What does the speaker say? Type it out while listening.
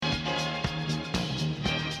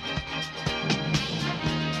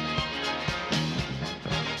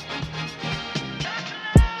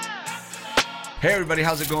Hey everybody,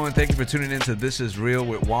 how's it going? Thank you for tuning in to This Is Real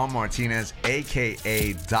with Juan Martinez,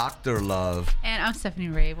 aka Dr. Love. And I'm Stephanie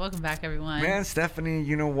Ray. Welcome back, everyone. Man, Stephanie,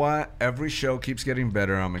 you know what? Every show keeps getting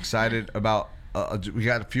better. I'm excited about. We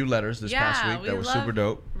got a few letters this past week that was super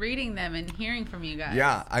dope. Reading them and hearing from you guys.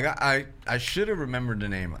 Yeah, I should have remembered the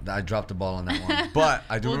name. I dropped the ball on that one, but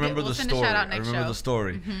I do remember the story. I remember the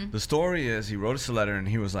story. Mm-hmm. The story is he wrote us a letter and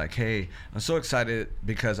he was like, "Hey, I'm so excited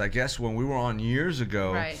because I guess when we were on years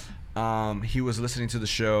ago." Right. He was listening to the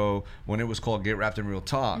show when it was called Get Wrapped in Real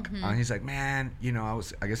Talk. Mm-hmm. He's like, man, you know,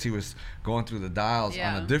 I guess he was going through the dials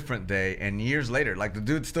on a different day. And years later, like the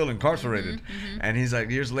dude's still incarcerated. Mm-hmm. And he's like,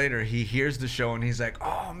 years later, he hears the show and he's like,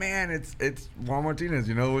 oh man, it's Juan Martinez,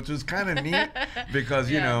 you know, which was kind of neat because,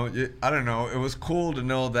 you know, I don't know. It was cool to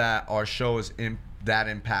know that our show is that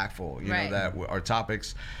impactful, you know, that our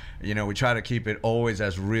topics, you know, we try to keep it always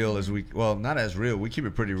as real as not as real. We keep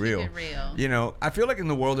it pretty real. Keep it real. You know, I feel like in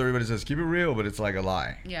the world everybody says keep it real, but it's like a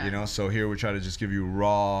lie. Yeah. You know, so here we try to just give you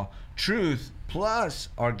raw truth. Plus,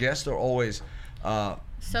 our guests are always so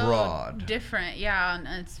broad. Different, yeah, and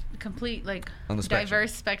it's complete, like, on the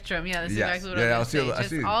diverse spectrum. Yeah, that's exactly what I was going to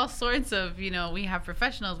say. Just all sorts of, you know, we have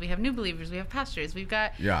professionals, we have new believers, we have pastors, we've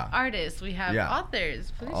got artists, we have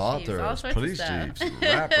authors, police chiefs, all sorts of stuff. Chiefs,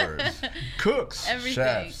 rappers, cooks,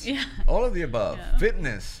 chefs, all of the above,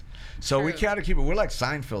 fitness. So we gotta keep it. We're like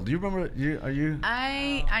Seinfeld. Do you remember?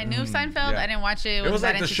 I knew Seinfeld. I didn't watch it. It was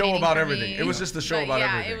like the show about everything. It was just the show about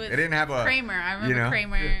everything. It didn't have a Kramer. I remember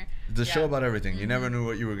Kramer. The show about everything. You never knew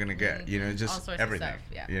what you were gonna get. You know, just everything. Of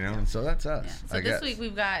stuff, you know, and so that's us. Yeah. So this week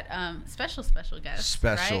we've got special guests.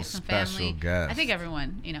 Special family. guests. I think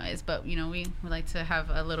everyone is, but you know, we would like to have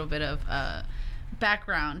a little bit of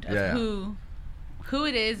background of who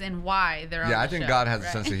it is and why they're on the show. Yeah, I think God has a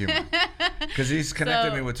sense of humor. Because he's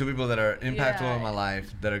connected me with two people that are impactful in my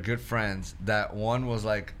life, that are good friends, that one was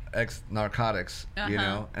like ex-narcotics, you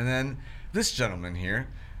know, and then this gentleman here,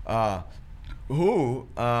 who,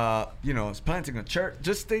 you know, is planting a church.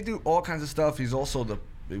 Just, they do all kinds of stuff. He's also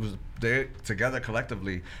they together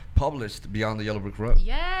collectively published Beyond the Yellow Brick Road.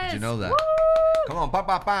 Yes. Did you know that? Woo! Come on,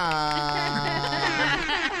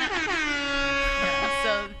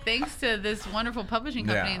 So thanks to this wonderful publishing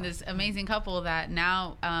company and this amazing couple that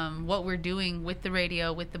now what we're doing with the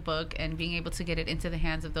radio, with the book, and being able to get it into the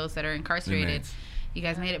hands of those that are incarcerated, you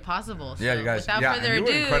guys made it possible. So you guys. Without further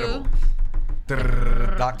ado, incredible.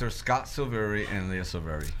 Dr. Scott Silverii and Leah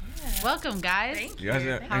Silverii. Welcome, guys. Thank you. Guys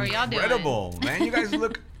are How are y'all doing? Incredible, man. You guys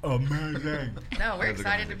look amazing. No, we're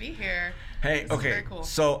excited to be here. Hey, this okay. Is very cool.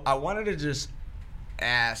 So I wanted to just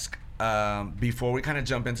ask before we kind of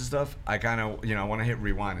jump into stuff. I kind of, I want to hit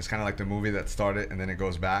rewind. It's kind of like the movie that started and then it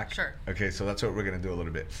goes back. Sure. Okay, so that's what we're gonna do a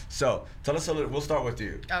little bit. So tell us a little. We'll start with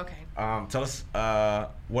you. Okay. Tell us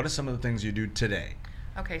what are some of the things you do today?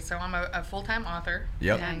 Okay, so I'm a full-time author.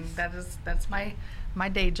 Yep. And that's my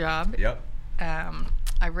day job. Yep.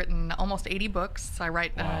 I've written almost 80 books. I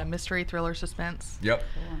write mystery, thriller, suspense. Yep.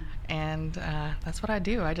 And that's what I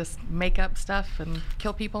do. I just make up stuff and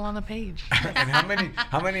kill people on the page. And how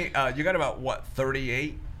many? You got about what?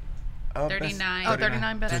 38. 39.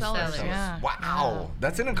 39 bestsellers. Yeah. Wow, yeah.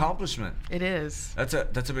 That's an accomplishment. It is. That's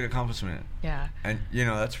a big accomplishment. Yeah. And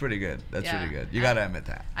that's pretty good. That's really good. You gotta admit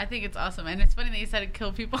that. I think it's awesome, and it's funny that you said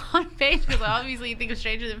kill people on page because obviously you think of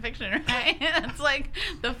Stranger Than Fiction, right? It's like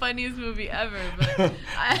the funniest movie ever, but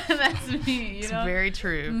that's me. You know, it's very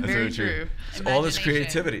true. That's very true. It's all this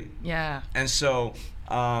creativity. Yeah. And so,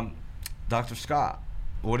 Dr. Scott,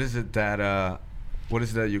 what is it that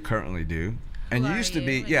you currently do? And you used to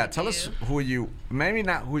be, tell us who you were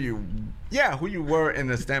in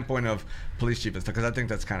the standpoint of police chief and stuff, because I think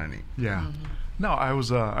that's kind of neat. Yeah. Mm-hmm. No,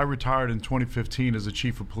 I retired in 2015 as a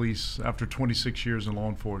chief of police after 26 years in law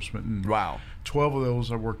enforcement. And 12 of those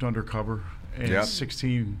I worked undercover, and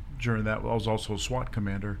 16 during that I was also a SWAT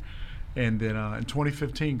commander. And then in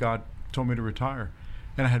 2015, God told me to retire.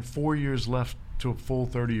 And I had 4 years left to a full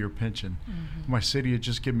 30-year pension. Mm-hmm. My city had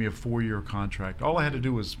just given me a 4-year contract. All I had to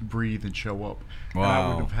do was breathe and show up. Wow. And I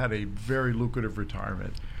would have had a very lucrative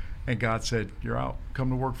retirement. And God said, "You're out. Come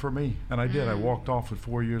to work for me." And I did. I walked off with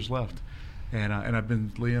 4 years left. And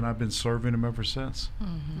Leah and I've been serving him ever since.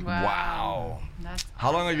 Mm-hmm. Wow. That's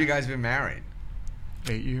How long have you guys been married?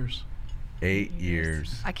 8 years. 8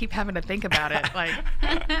 years. I keep having to think about it, like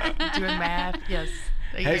doing math. Yes.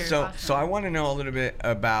 Hey, so I want to know a little bit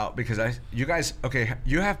about, because you guys,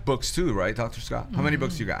 you have books too, right, Dr. Scott? How many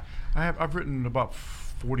books you got? I've written about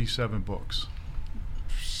 47 books.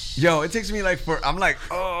 Yo, it takes me like I'm like,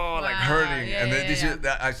 oh, like hurting, yeah, and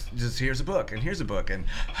then I just here's a book, and here's a book, and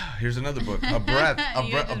here's another book, a book of breath.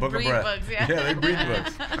 Books, yeah, they breathe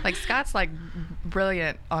books. Like Scott's like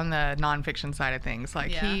brilliant on the nonfiction side of things.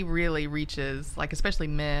 Like he really reaches, like especially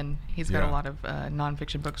men. He's got a lot of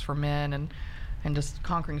nonfiction books for men, and just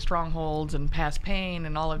conquering strongholds and past pain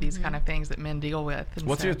and all of these kind of things that men deal with. And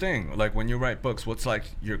what's your thing? Like when you write books, what's like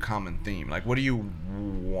your common theme? Like what do you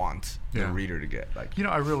want the reader to get? Like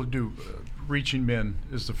I really do. Reaching men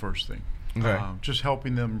is the first thing. Okay. Just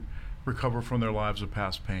helping them recover from their lives of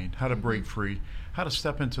past pain, how to break free, how to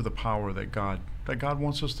step into the power that God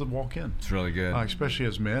wants us to walk in. It's really good. Especially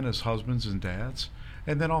as men, as husbands and dads,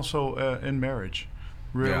 and then also in marriage.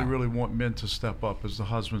 Really want men to step up as the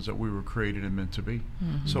husbands that we were created and meant to be.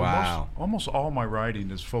 So almost all my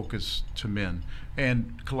writing is focused to men,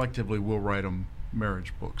 and collectively we'll write them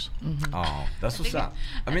marriage books. Oh, that's what's up.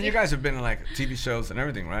 I mean, you guys have been in like TV shows and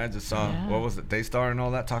everything, right? I just saw, what was it, Daystar and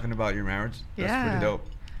all that, talking about your marriage. That's pretty dope.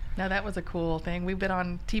 No, that was a cool thing. We've been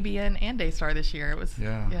on TBN and Daystar this year. It was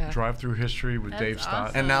Drive Through History with Dave Stott.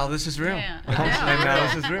 Awesome. And now this is real. Yeah. And now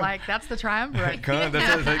this is real. Like that's the triumvirate.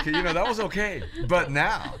 That's like, that was okay, but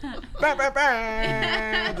now,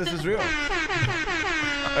 this is real.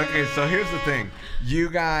 Okay, so here's the thing, you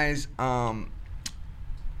guys.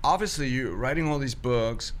 Obviously, you're writing all these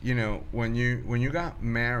books. When you got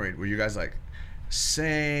married, were you guys like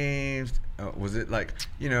saved? Was it like,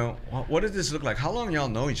 what did this look like? How long y'all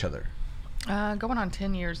know each other? Going on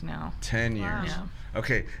 10 years now. 10 years. Wow. Yeah.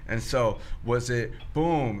 Okay, and so was it,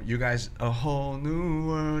 boom, you guys, a whole new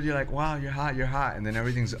world, you're like, wow, you're hot, and then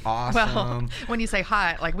everything's awesome. Well, when you say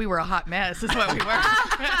hot, like we were a hot mess is what we were.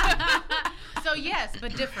 So yes,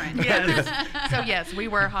 but different. Yes. So yes, we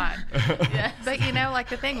were hot. Yes. But like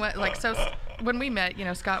the thing was, like, so when we met,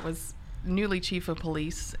 Scott was newly chief of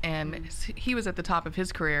police, and he was at the top of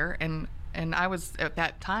his career, and I was at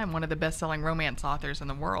that time one of the best-selling romance authors in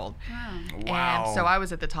the world. Wow. And so I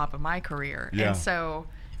was at the top of my career. Yeah. And so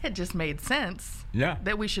it just made sense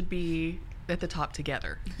that we should be at the top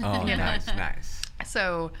together. Oh, nice.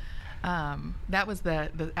 So that was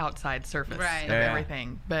the outside surface of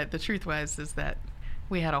everything. But the truth is that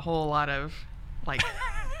we had a whole lot of like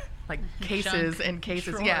cases and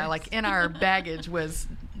cases. Drawers. Yeah, like in our baggage was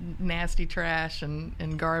nasty trash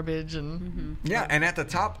and garbage and and at the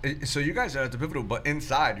top, so you guys are at the pivotal, but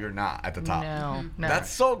inside you're not at the top. No.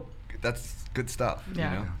 That's good stuff.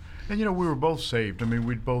 And we were both saved. I mean,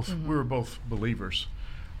 we were both believers,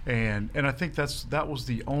 and I think that was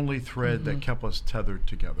the only thread that kept us tethered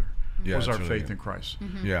together. Was our faith in Christ.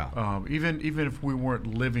 Even if we weren't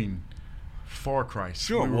living for Christ.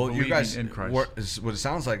 Sure. We were you guys in Christ. What it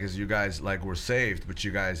sounds like is you guys like were saved, but you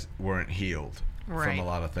guys weren't healed from a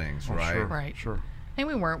lot of things, right? Sure, right. Sure. And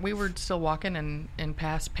we weren't. We were still walking in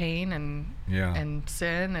past pain and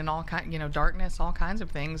sin and all darkness, all kinds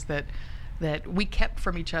of things that we kept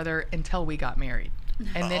from Oh, each other until we got married.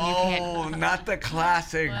 And then you can't. Oh, not the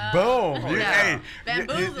classic. Boom. Hey,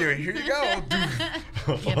 here you go.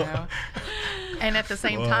 And at the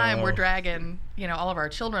same time, we're dragging, all of our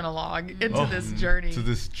children along into this journey. To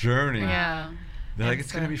this journey. Yeah. They're like,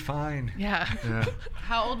 it's going to be fine. Yeah.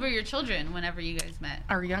 How old were your children whenever you guys met?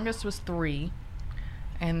 Our youngest was 3.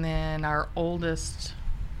 And then our oldest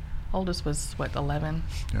was, 11?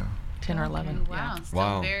 Yeah. 10 or 11. Wow.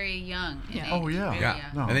 Still very young. Oh, yeah. Yeah.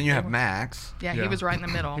 No. And then you have Max. Yeah, he was right in the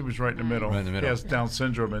middle. He was right in the middle. He has Down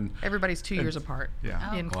syndrome. And everybody's 2 years apart.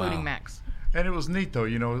 Yeah. Including Max. And it was neat, though.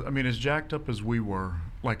 I mean, as jacked up as we were,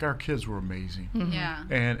 like, our kids were amazing. Mm-hmm. Yeah.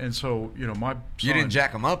 And so, my son... You didn't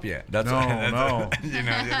jack them up yet. That's no.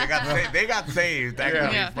 They got saved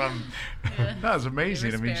from... That was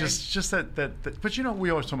amazing. I mean, just that. But, we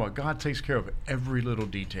always talk about God takes care of every little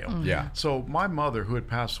detail. Mm-hmm. Yeah. So my mother, who had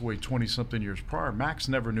passed away 20-something years prior, Max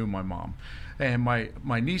never knew my mom. And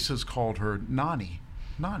my nieces called her Nani.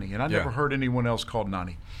 And I never heard anyone else called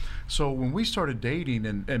Nani. So when we started dating,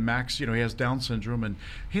 and Max, he has Down syndrome, and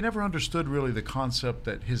he never understood really the concept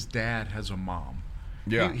that his dad has a mom.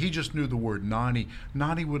 Yeah. He just knew the word Nani.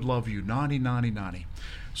 Nani would love you. Nani, Nani, Nani.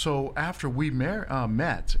 So after we met,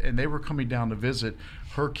 and they were coming down to visit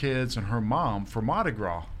her kids and her mom for Mardi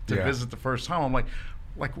Gras to visit the first time, I'm like,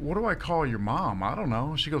 what do I call your mom? I don't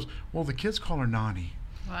know. She goes, well, the kids call her Nani.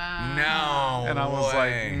 Wow. No. And I was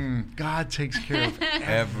like, God takes care of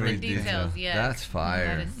every details. Yes. That's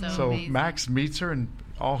fire. That is so amazing. Max meets her, and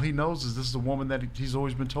all he knows is this is the woman that he's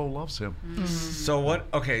always been told loves him. Mm-hmm. So what?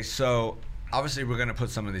 Okay, so obviously we're gonna put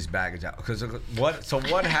some of these baggage out because what? So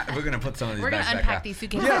what? We're gonna put some of these. We're gonna bags unpack out. these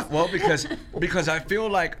suitcases. Yeah, well, because I feel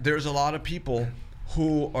like there's a lot of people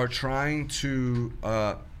who are trying to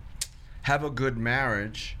have a good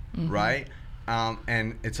marriage, right?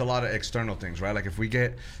 And it's a lot of external things, right? Like if we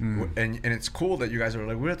get, and it's cool that you guys are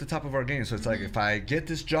like, we're at the top of our game. So it's like, if I get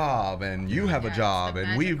this job and you have a job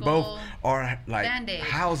and we both are like Band-Aid.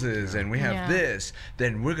 Houses and we have this,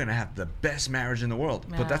 then we're going to have the best marriage in the world.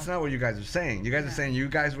 But that's not what you guys are saying. You guys are saying you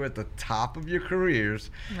guys were at the top of your careers,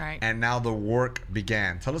 right? And now the work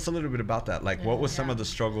began. Tell us a little bit about that. Like what was some of the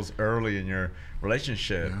struggles early in your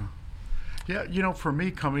relationship? Yeah, you know, for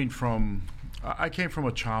me, I came from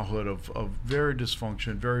a childhood of very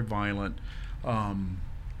dysfunction, very violent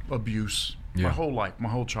abuse my whole life, my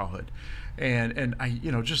whole childhood. And I,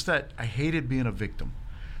 you know, just that I hated being a victim.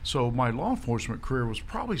 So my law enforcement career was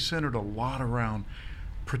probably centered a lot around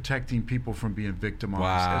protecting people from being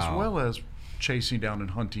victimized, as well as chasing down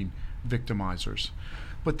and hunting victimizers.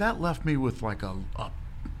 But that left me with like a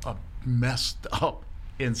messed up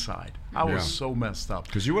inside. I was so messed up.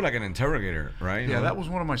 Because you were like an interrogator, right? Yeah, that was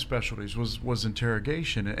one of my specialties, was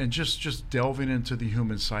interrogation and just delving into the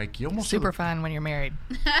human psyche. Almost super fun when you're married.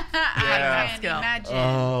 I can imagine.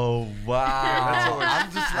 Oh, wow.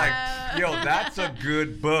 I'm just like, yo, that's a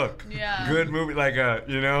good book. Yeah. Good movie. Like,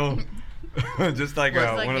 you know... just like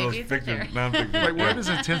one of those fiction, non-fiction. Like, where does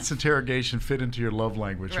intense interrogation fit into your love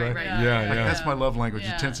language, right? Yeah. That's my love language,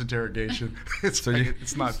 intense interrogation.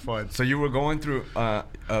 It's not fun. So you were going through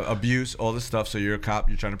abuse, all this stuff. So you're a cop.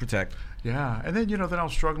 You're trying to protect. Yeah, and then then I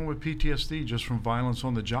was struggling with PTSD just from violence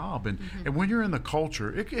on the job, and when you're in the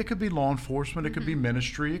culture, it could be law enforcement, it could be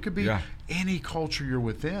ministry, it could be any culture you're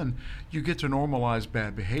within. You get to normalize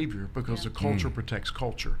bad behavior because the culture protects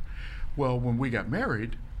culture. Well, when we got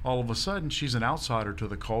married, all of a sudden she's an outsider to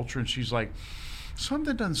the culture, and she's like,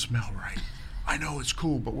 something doesn't smell right. I know it's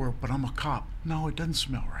cool, but I'm a cop. No, it doesn't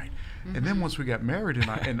smell right. And then once we got married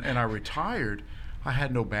and I retired, I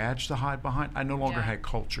had no badge to hide behind. I no longer had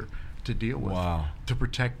culture to deal with to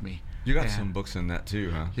protect me. You got some books in that too,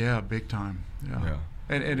 huh? Yeah, big time. Yeah.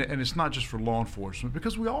 And it's not just for law enforcement,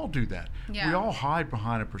 because we all do that. Yeah. We all hide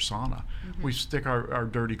behind a persona. We stick our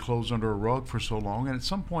dirty clothes under a rug for so long, and at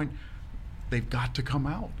some point they've got to come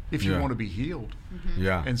out if you want to be healed.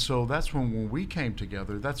 And so that's when we came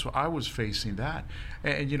together, that's what I was facing that.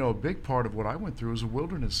 And you know, a big part of what I went through was a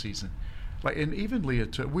wilderness season. Like, and even Leah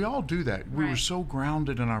too, we all do that. We were so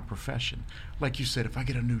grounded in our profession. Like you said, if I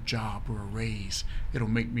get a new job or a raise, it'll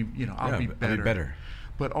make me, I'll be better.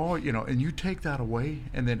 But and you take that away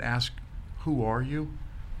and then ask, who are you?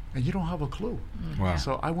 And you don't have a clue. Wow.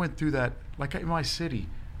 So I went through that. Like in my city,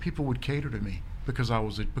 people would cater to me because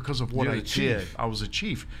of what I did. I was a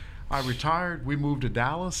chief. I retired. We moved to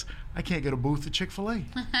Dallas. I can't get a booth at Chick-fil-A.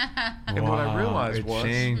 And what I realized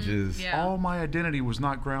was all my identity was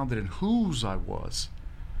not grounded in whose I was.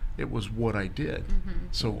 It was what I did.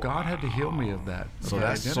 So God had to heal me of that. So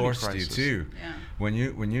that sourced you too. Yeah. When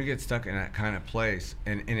you get stuck in that kind of place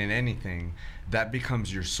and in anything, that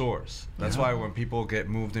becomes your source. That's why when people get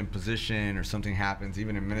moved in position or something happens,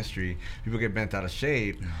 even in ministry, people get bent out of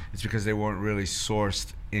shape. It's because they weren't really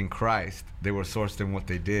sourced in Christ. They were sourced in what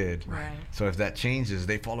they did. Right. So if that changes,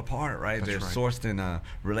 they fall apart, right? They're sourced in a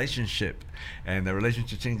relationship, and the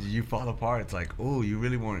relationship changes, you fall apart. It's like, oh, you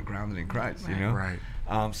really weren't grounded in Christ, you know? Right.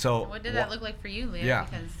 So what did that look like for you, Leah? Yeah.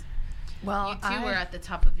 Because well, you too were at the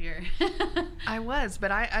top of your... I was,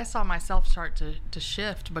 but I saw myself start to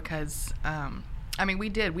shift because,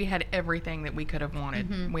 we had everything that we could have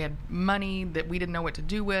wanted. We had money that we didn't know what to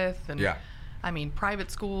do with, and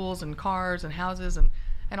private schools and cars and houses and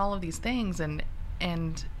all of these things, and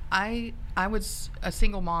I was a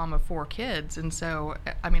single mom of 4 kids, and so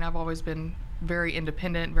I've always been very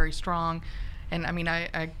independent, very strong. And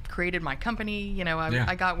I created my company,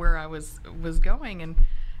 I got where I was going,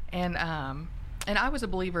 and I was a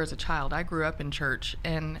believer as a child. I grew up in church,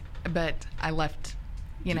 but I left,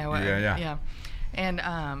 and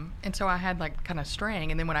so I had like kind of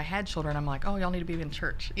straying. And then when I had children, I'm like, oh, y'all need to be in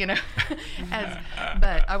church,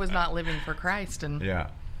 but I was not living for Christ, and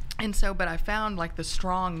so, but I found like the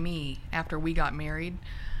strong me after we got married,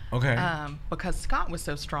 because Scott was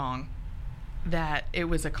so strong that it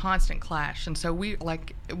was a constant clash. And so we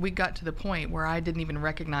got to the point where I didn't even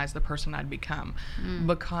recognize the person I'd become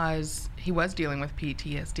because he was dealing with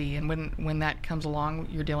PTSD. And when that comes along,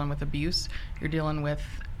 you're dealing with abuse, you're dealing with,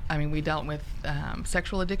 we dealt with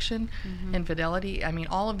sexual addiction, infidelity,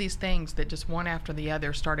 all of these things that just one after the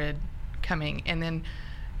other started coming. And then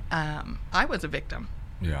I was a victim.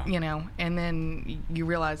 And then you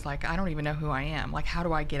realize, like, I don't even know who I am. Like, how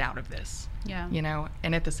do I get out of this?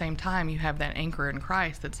 And at the same time, you have that anchor in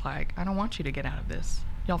Christ that's like, I don't want you to get out of this.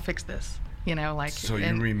 Y'all fix this. So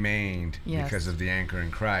you remained because of the anchor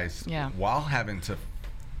in Christ while having to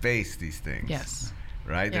face these things. Yes.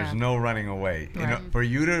 right? There's no running away. Right. You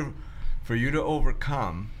know, for you to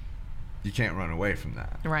overcome, you can't run away from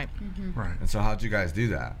that. Right. Mm-hmm. Right. And so how'd you guys do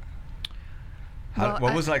that?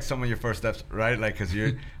 What was like some of your first steps, right? Like, because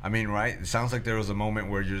you're, I mean, right? It sounds like there was a moment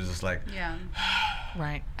where you're just like, yeah.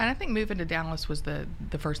 Right. And I think moving to Dallas was the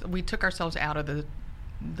first. We took ourselves out of the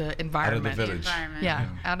environment. Out of the village. Yeah,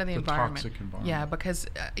 out of the environment. Toxic environment. Yeah, because,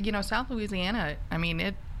 South Louisiana, I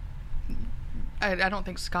mean, I don't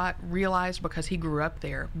think Scott realized because he grew up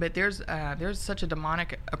there, but there's such a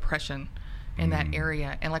demonic oppression in that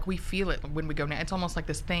area, and like we feel it when we go down. It's almost like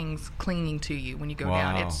this thing's clinging to you when you go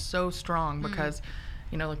down. It's so strong because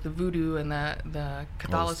like the voodoo and the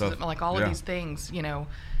Catholicism, like all of these things,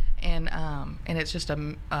 and it's just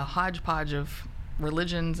a hodgepodge of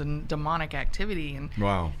religions and demonic activity,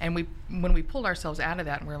 and when we pulled ourselves out of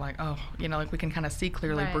that, and we're like, like we can kind of see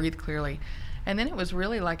clearly, breathe clearly, and then it was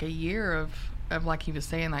really like a year of like he was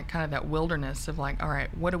saying, like kind of that wilderness of like, all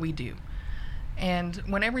right, what do we do? And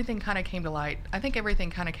when everything kind of came to light, I think everything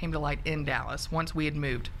kind of came to light in Dallas once we had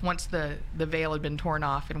moved, once the veil had been torn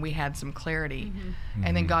off and we had some clarity.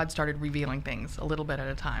 And then God started revealing things a little bit at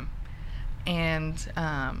a time. And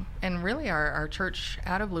really our church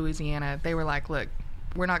out of Louisiana, they were like, look,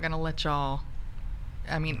 we're not going to let y'all,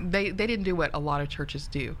 I mean, they didn't do what a lot of churches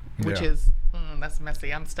do, which is, that's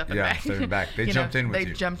messy, I'm stepping back. Yeah, stepping back. They jumped in with you.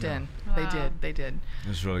 They jumped in. Wow. They did.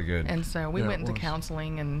 It's really good. And so we went into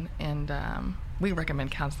counseling, and we recommend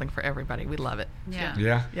counseling for everybody. We love it.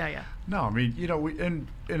 Yeah. No, I mean, we and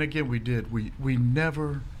again we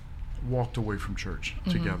never walked away from church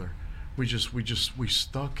together. We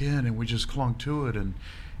stuck in and we just clung to it, and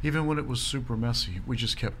even when it was super messy, we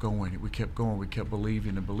just kept going. We kept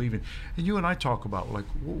believing and believing. And you and I talk about, like,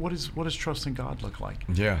 what does trusting God look like?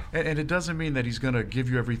 Yeah. And it doesn't mean that he's going to give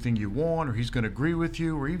you everything you want, or he's going to agree with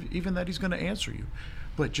you, or even that he's going to answer you.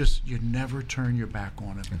 But just, you never turn your back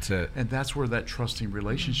on him. That's it. And that's where that trusting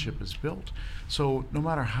relationship is built. So no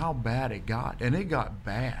matter how bad it got, and it got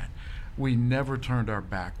bad, we never turned our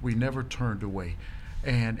back. We never turned away.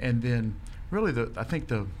 And then really I think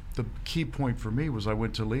the key point for me was I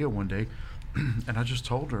went to Leah one day and I just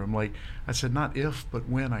told her, I said, not if, but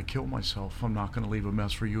when I kill myself, I'm not going to leave a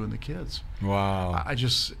mess for you and the kids. Wow.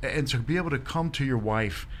 And to be able to come to your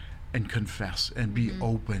wife and confess and be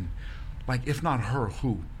open, like, if not her,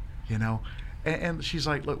 who, and she's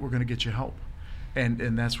like, look, we're going to get you help.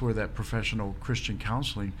 And that's where that professional Christian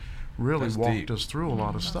counseling really walked us through a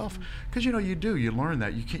lot of stuff, because you learn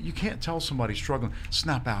that you can't tell somebody struggling,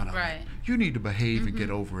 snap out of it. You need to behave and get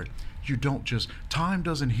over it. You don't just, time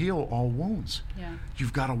doesn't heal all wounds.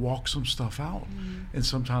 You've got to walk some stuff out, and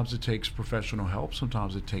sometimes it takes professional help,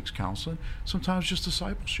 sometimes it takes counseling, sometimes just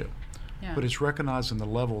discipleship. But it's recognizing the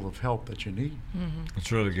level of help that you need.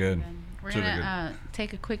 It's really good. We're going to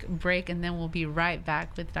take a quick break, and then we'll be right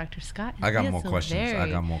back with Dr. Scott. I got more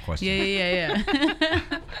questions. Yeah.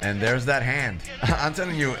 And there's that hand. I'm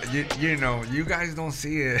telling you, you guys don't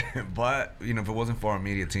see it, but, if it wasn't for our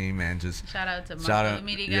media team, man, just... Shout out to Marco, the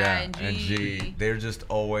media guy, and G. They're just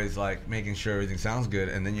always, like, making sure everything sounds good,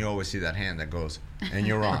 and then you always see that hand that goes, and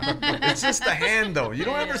you're on. It's just the hand, though. You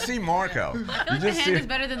don't ever see Marco. I feel like the hand is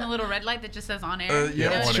better than the little red light that just says on air.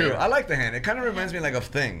 That's true. I like the hand. It kind of reminds me, like,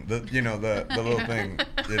 of Thing. The little thing.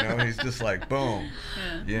 He's just like, boom.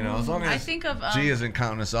 As long as I think of, G isn't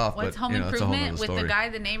counting us off, what's but, Home Improvement with the guy,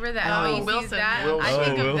 the neighbor that always sees that. I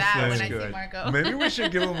think of that when I see Marco. Maybe we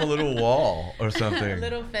should give him a little wall or something. A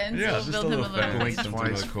little fence. Yeah, we'll just build a little him a little fence. fence. Something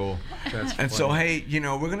really cool. And so, hey,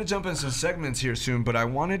 we're going to jump into some segments here soon, but I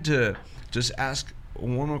wanted to just ask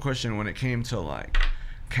one more question when it came to, like,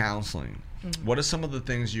 counseling. What are some of the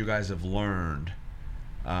things you guys have learned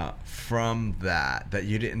from that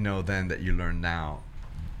you didn't know then that you learn now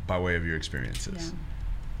by way of your experiences?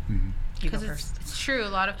 Because it's true. A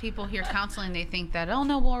lot of people hear counseling, they think that, oh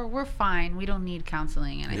no, we're fine, we don't need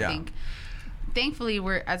counseling. And I think, thankfully,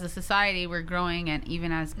 we're, as a society, we're growing, and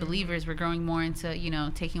even as believers, we're growing more into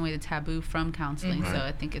taking away the taboo from counseling. So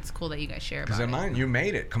I think it's cool that you guys share about it. Because you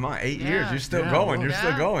made it. Come on, 8 years, you're still going. You're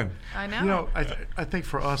still going. I know. I think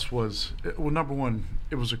for us was, number one,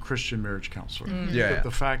 it was a Christian marriage counselor.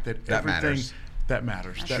 The fact that everything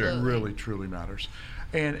matters. That really, truly matters.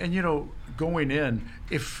 And going in,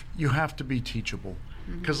 if you have to be teachable,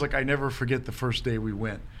 because like I never forget the first day we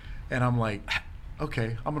went, and I'm like,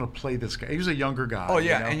 okay, I'm gonna play this guy. He was a younger guy. Oh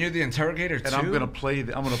yeah, and you're the interrogator too. And I'm gonna play.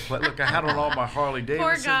 Look, I had on all my Harley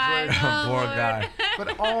Davidsons. Poor guy. Right? Poor guy.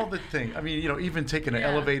 But all the things. I mean, even taking an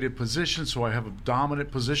elevated position, so I have a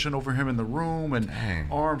dominant position over him in the room, and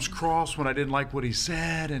arms crossed when I didn't like what he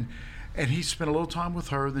said, and he spent a little time with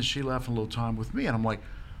her, then she left, and a little time with me, and I'm like,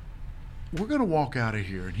 we're going to walk out of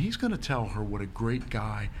here, and he's going to tell her what a great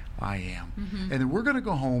guy I am. And then we're going to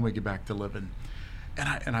go home and get back to living.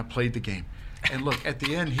 And I played the game. And look, at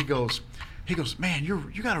the end, he goes, man,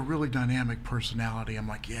 you got a really dynamic personality. I'm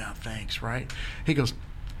like, yeah, thanks, right? He goes,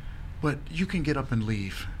 but you can get up and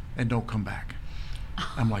leave and don't come back.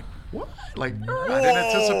 I'm like, what? Like, whoa. I didn't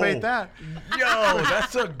anticipate that. Yo,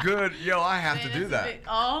 that's a good. I have to do that.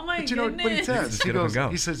 Oh my goodness. But he says,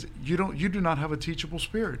 he says, you do not have a teachable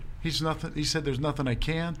spirit. He said, there's nothing I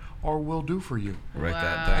can or will do for you. Write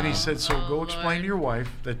that down. And he said, so go explain to your wife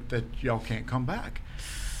that y'all can't come back.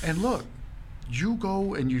 And look, you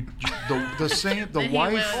go and the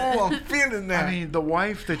wife. Oh, I'm feeling that. I mean, the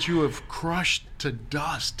wife that you have crushed to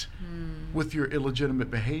dust with your illegitimate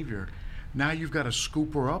behavior. Now you've got to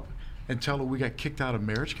scoop her up and tell her we got kicked out of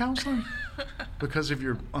marriage counseling because of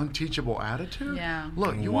your unteachable attitude. Yeah.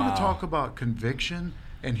 Look, you want to talk about conviction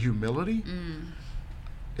and humility?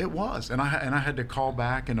 It was, and I had to call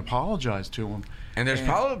back and apologize to him. And there's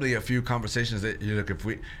probably a few conversations that you're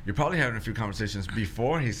probably having a few conversations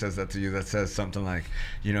before he says that to you that says something like,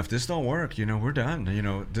 if this don't work, we're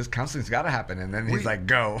done. This counseling's got to happen. And then he's like,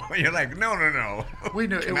 go. You're like, no. We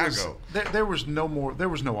knew it was. There was no more. There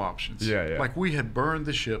was no options. Yeah. Like we had burned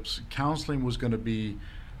the ships. Counseling was going to be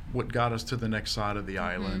what got us to the next side of the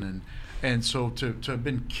island, and so to have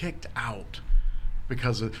been kicked out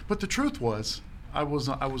because of. But the truth was, I was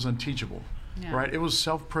unteachable. Yeah. Right? It was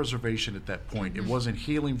self-preservation at that point. It wasn't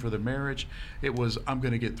healing for the marriage. It was, I'm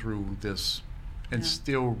going to get through this and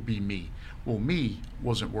still be me. Well, me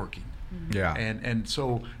wasn't working. Yeah. And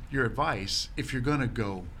so your advice, if you're going to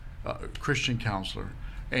go Christian counselor,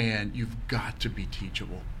 and you've got to be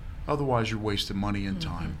teachable. Otherwise, you're wasting money and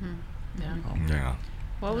time. Yeah.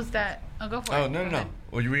 What was that? Oh, go for it. Oh, no.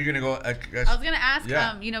 Well, were you going to go? I was going to ask,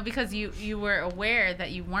 because you were aware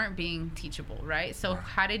that you weren't being teachable, right? So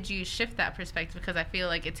how did you shift that perspective? Because I feel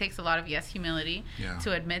like it takes a lot of, humility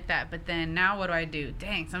to admit that. But then now what do I do?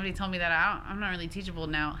 Dang, somebody told me that I'm not really teachable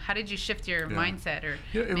now. How did you shift your mindset or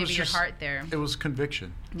maybe your heart there? It was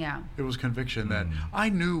conviction. Yeah. It was conviction that I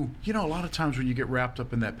knew, a lot of times when you get wrapped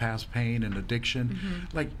up in that past pain and addiction,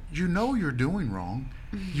 like, you're doing wrong.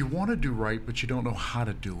 You want to do right, but you don't know how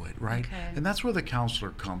to do it, right? Okay. And that's where the counselor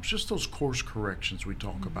comes, just those course corrections we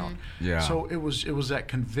talk about. Yeah. So it was that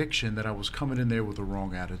conviction that I was coming in there with the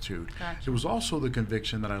wrong attitude. Gotcha. It was also the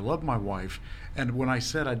conviction that I love my wife, and when I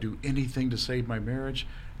said I'd do anything to save my marriage,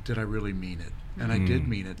 did I really mean it? And I did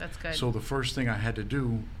mean it. That's good. So the first thing I had to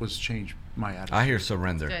do was change my attitude. I hear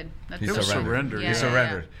surrender. That's good. He surrendered. He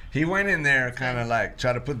surrendered. He went in there kind of like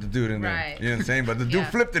try to put the dude in there. Right. You know what I'm saying? But the dude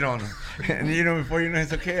flipped it on him. And before you know,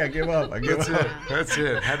 it's okay. I give up. That's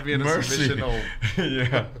it. Had to be in a submission.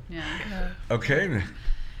 Yeah. Okay.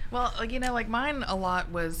 Well, like mine a lot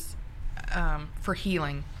was for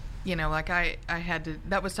healing. I had to,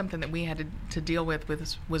 that was something that we had to deal with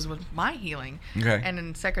was my healing. Okay. And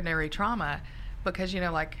in secondary trauma, because,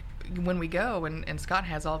 when we go and Scott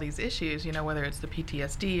has all these issues, whether it's the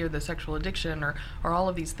PTSD or the sexual addiction or all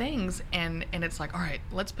of these things, and it's like, all right,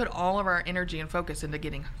 let's put all of our energy and focus into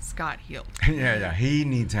getting Scott healed. Yeah. He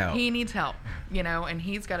needs help. And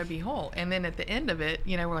he's got to be whole. And then at the end of it,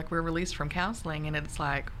 we're released from counseling, and it's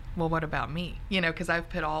like, well, what about me? Because I've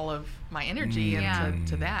put all of my energy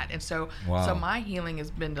into that. And so my healing has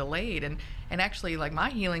been delayed. And actually, like, my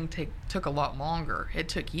healing took a lot longer. It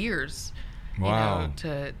took years,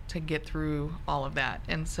 to get through all of that.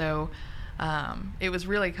 And so it was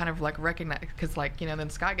really kind of like recognize, because, like, then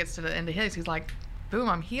Scott gets to the end of his, he's like, boom,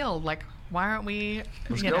 I'm healed. Like, why aren't we,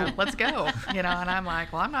 let's go. And I'm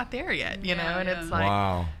like, well, I'm not there yet, and it's like.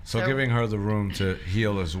 Wow. So giving her the room to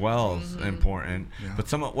heal as well is important. Yeah.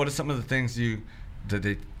 But what are some of the things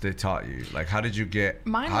that they taught you? Like, how did you get,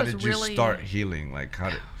 you start healing? Like,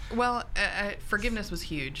 Well, forgiveness was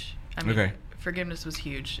huge. Forgiveness was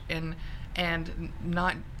huge. And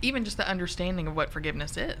not even just the understanding of what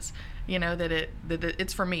forgiveness is, that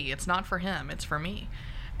it's for me. It's not for him. It's for me.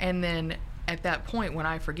 And then at that point, when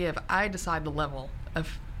I forgive, I decide the level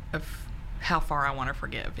of how far I want to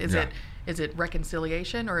forgive. Is it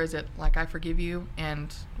reconciliation, or is it like, I forgive you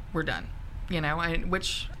and we're done?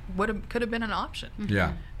 Which could have been an option.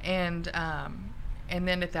 Yeah. And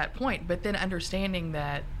then at that point, but then understanding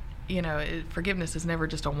that, forgiveness is never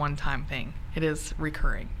just a one-time thing. It is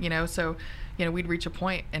recurring. So, we'd reach a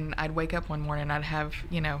point, and I'd wake up one morning and I'd have,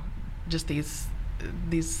 just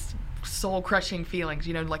these soul-crushing feelings,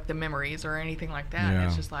 like the memories or anything like that. Yeah.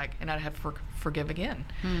 It's just like, and I'd have to forgive again,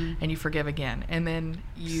 and you forgive again, and then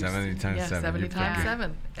you 70 times 7. 70 times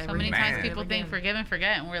 7. So many times people think forgive and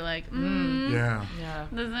forget, and we're like, yeah,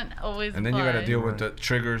 doesn't always. And then you got to deal with the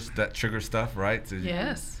triggers, that trigger stuff, right? So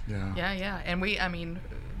yes. Yeah. And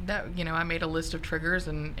I made a list of triggers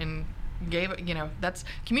and gave that's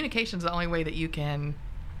communication's the only way that you can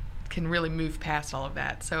really move past all of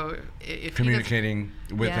that. So if communicating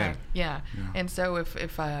with him. Yeah. And so if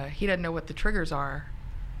he doesn't know what the triggers are,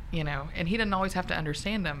 and he doesn't always have to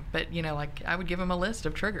understand them, but I would give him a list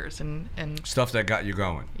of triggers and stuff that got you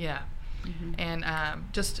going. Yeah. And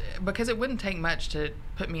just because it wouldn't take much to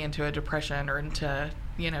put me into a depression or into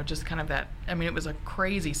just kind of that. I mean, it was a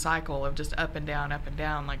crazy cycle of just up and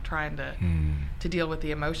down, like trying to deal with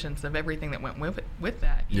the emotions of everything that went with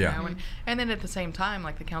that. You know? And then at the same time,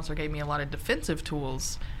 like the counselor gave me a lot of defensive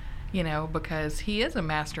tools, because he is a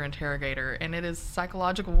master interrogator and it is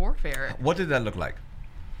psychological warfare. What did that look like?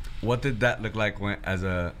 What did that look like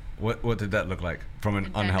What did that look like from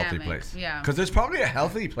an unhealthy place? Yeah. Because there's probably a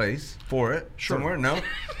healthy place for it somewhere. No?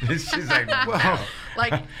 She's like, well.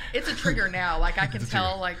 Like, it's a trigger now. Like, I can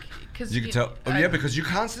tell, like, because you can tell. Because you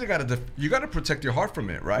constantly got to protect your heart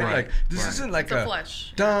from it, right? Like, this isn't like the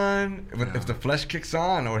flesh. Done. If the flesh kicks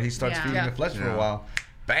on or he starts feeding the flesh for a while,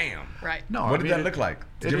 bam. Right. No. What did that look like?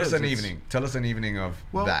 Give us an evening. Tell us an evening of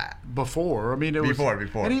that. Before. I mean, it was. Before.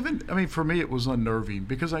 And even, I mean, for me, it was unnerving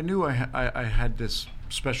because I knew I had this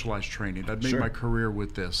specialized training. I'd made my career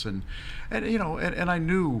with this, and I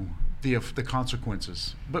knew the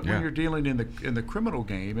consequences. But when you're dealing in the criminal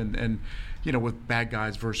game, and with bad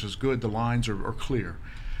guys versus good, the lines are clear.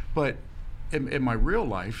 But in my real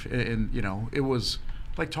life, and it was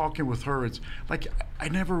like talking with her. It's like I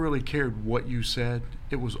never really cared what you said.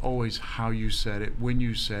 It was always how you said it, when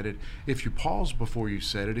you said it, if you paused before you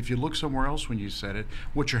said it, if you looked somewhere else when you said it,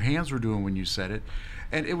 what your hands were doing when you said it.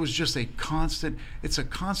 And it was just a constant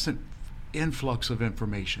influx of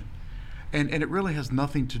information. And it really has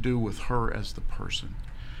nothing to do with her as the person.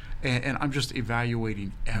 And I'm just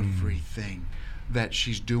evaluating everything that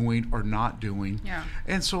she's doing or not doing. Yeah.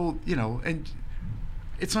 And so, and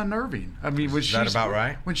it's unnerving. I mean, when she's about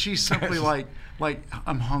right? When she's simply like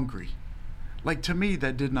I'm hungry. Like, to me,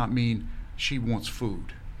 that did not mean she wants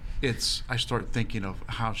food. I start thinking of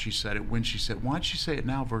how she said it, when she said, why'd she say it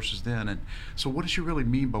now versus then? And so what does she really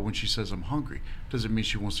mean by when she says I'm hungry? Does it mean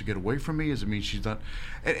she wants to get away from me? Does it mean she's done?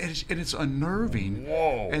 And it's unnerving.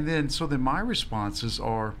 Whoa. And then my responses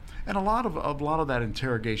are, and a lot of that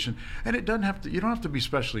interrogation, and you don't have to be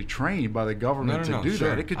specially trained by the government to do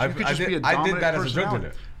that. It could just be a dominant I did that as a drug personality.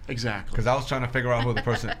 dealer. Exactly. Because I was trying to figure out who the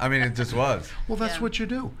person. I mean, it just was. Well, that's what you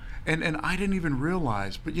do, and I didn't even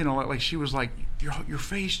realize. But like she was like, your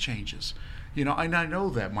face changes, and I know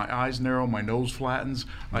that my eyes narrow, my nose flattens,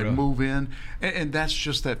 I move in, and that's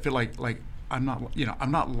just that feel like I'm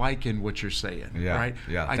not liking what you're saying, right?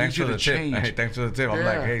 Yeah. I Thanks need for you the to tip. change. Hey, thanks for the tip. I'm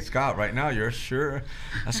like, hey Scott, right now you're sure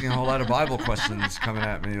asking a whole lot of Bible questions coming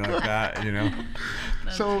at me like that,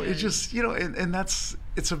 So good. it just and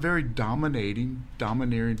it's a very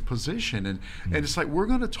domineering position, and it's like, we're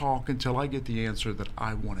going to talk until I get the answer that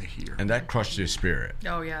I want to hear. And that crushed your spirit.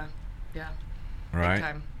 Oh yeah. Right? Big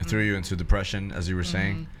time. It threw you into depression, as you were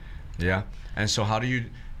saying. Yeah. And so how do you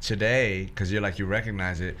today, because you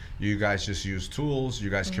recognize it, you guys just use tools, you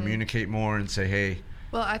guys communicate more and say, hey.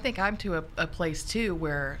 Well, I think I'm to a place too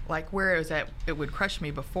where where it was at, it would crush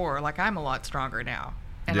me before, I'm a lot stronger now,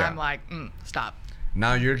 and I'm like, stop.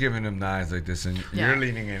 Now you're giving them the eyes like this, and you're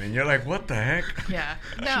leaning in, and you're like, what the heck? Yeah.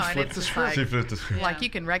 No, and it's just like, she flipped the script. Like, you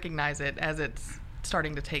can recognize it as it's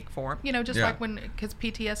starting to take form, just like because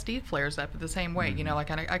PTSD flares up the same way,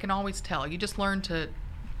 I can always tell. You just learn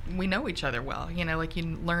we know each other well, you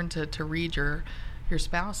learn to read your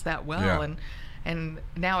spouse that well, and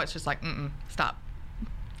now it's just like, stop.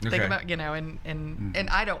 Okay. Think about, and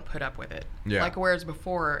I don't put up with it. Yeah. Like, whereas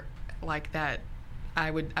before, like that, I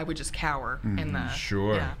would just cower in the.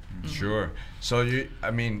 Sure. Yeah. Sure. So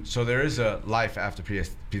so there is a life after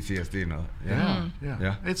PTSD, no?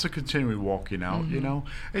 Yeah. It's a continuing walking out, and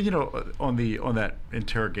on that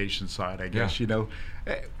interrogation side, I guess,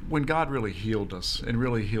 when God really healed us and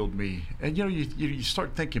really healed me, and you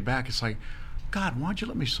start thinking back, it's like, God, why'd you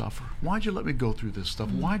let me suffer? Why'd you let me go through this stuff?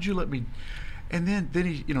 Why'd you let me? And then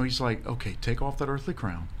he's like, okay, take off that earthly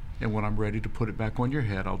crown. And when I'm ready to put it back on your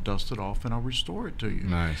head, I'll dust it off and I'll restore it to you.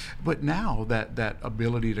 Nice. But now that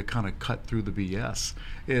ability to kind of cut through the BS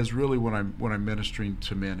is really when I'm ministering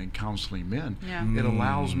to men and counseling men. Yeah. It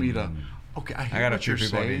allows me to, okay, I hear got a what few you're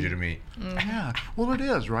people I saying. need you to meet. Yeah. Well, it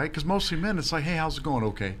is, right? Because mostly men, it's like, hey, how's it going?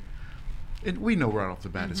 Okay. And we know right off the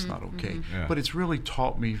bat it's not okay. Yeah. But it's really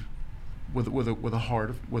taught me with a heart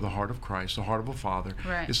of Christ, the heart of a father.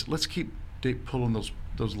 Right. Is let's keep pulling those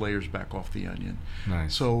layers back off the onion.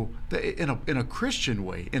 Nice. So in a Christian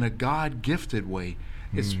way, in a God-gifted way,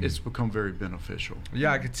 it's become very beneficial.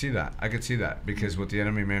 Yeah, I could see that because what the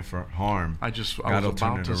enemy meant for harm, God will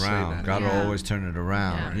turn it around. God will always turn it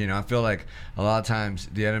around. Yeah. I feel like a lot of times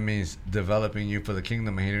the enemy's developing you for the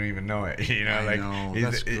kingdom and he don't even know it.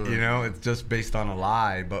 That's good. It's just based on a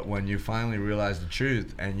lie. But when you finally realize the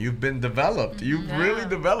truth and you've been developed, you've really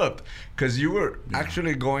developed because you were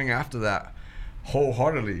actually going after that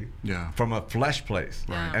wholeheartedly from a flesh place.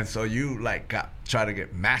 Right. And so you try to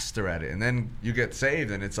get master at it, and then you get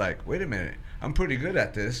saved and it's like, wait a minute, I'm pretty good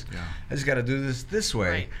at this. I just got to do this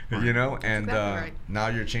way. Right. And now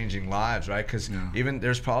you're changing lives, right? Because even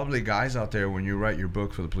there's probably guys out there when you write your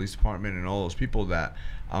book for the police department and all those people that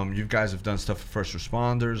you guys have done stuff for first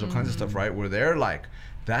responders, all kinds of stuff, right, where they're like,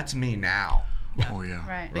 that's me now. Oh yeah.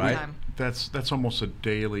 Right. Right. That's almost a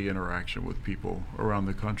daily interaction with people around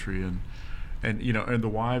the country, and the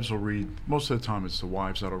wives will read, most of the time it's the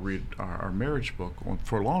wives that'll read our marriage book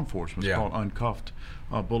for law enforcement. It's called Uncuffed,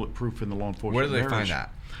 Bulletproof in the Law Enforcement. Where do they marriage. Find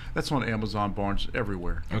that? That's on Amazon, Barnes,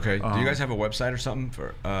 everywhere. Okay. Do you guys have a website or something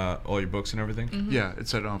for all your books and everything? Mm-hmm. Yeah,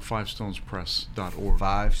 it's at fivestonespress.org.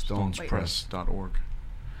 Fivestonespress.org.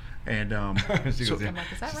 And she's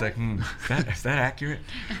like, is that accurate?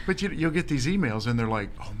 But you'll get these emails and they're like,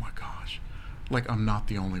 oh my gosh, like I'm not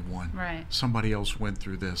the only one. Right. Somebody else went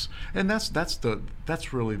through this, and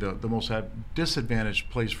that's really the most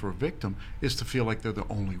disadvantaged place for a victim is to feel like they're the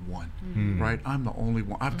only one. Right? I'm the only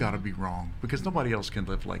one. I've got to be wrong because nobody else can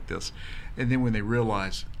live like this. And then when they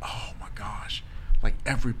realize, oh my gosh, like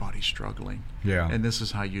everybody's struggling. Yeah. And this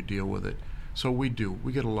is how you deal with it. So we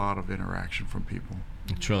get a lot of interaction from people.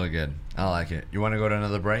 It's really good. I like it. You want to go to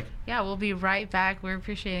another break? Yeah, we'll be right back. We're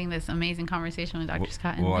appreciating this amazing conversation with Dr.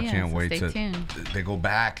 Scott and Leah. I can't wait stay tuned. They go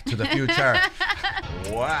back to the future.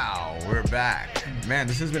 Wow, we're back. Man,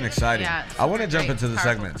 this has been exciting. Yeah, I want to jump into the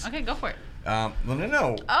segments. Okay, go for it. No.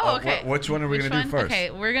 Oh, okay. Which one are we going to do first? Okay,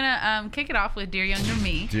 we're going to kick it off with Dear Younger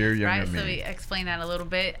Me. Dear Younger Me. So we explain that a little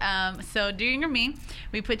bit. So Dear Younger Me,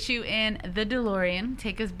 we put you in the DeLorean.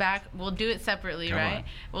 Take us back. We'll do it separately, Come right? on.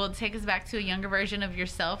 We'll take us back to a younger version of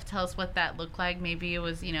yourself. Tell us what that looked like. Maybe it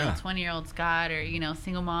was, 20-year-old Scott or,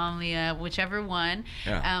 single mom Leah, whichever one.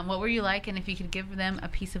 Yeah. What were you like? And if you could give them a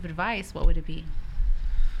piece of advice, what would it be?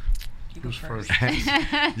 Who's first? You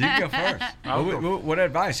can go first. What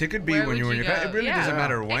advice? It could be when you were in your car. It really doesn't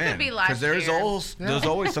matter when. It could be last year. Because there's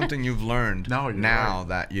always something you've learned now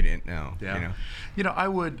that you didn't know. Yeah. I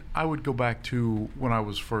would go back to when I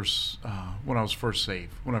was first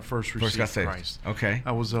saved, when I first received Christ. Okay.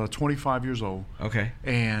 I was 25 years old. Okay.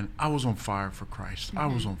 And I was on fire for Christ. I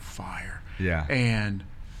was on fire. Yeah. And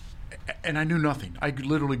I knew nothing. I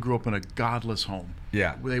literally grew up in a godless home.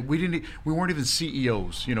 Yeah. We weren't even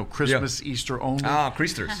CEOs, Christmas, Easter only.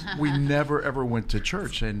 Creasters. We never ever went to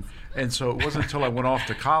church, and so it wasn't until I went off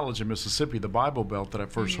to college in Mississippi, the Bible Belt, that I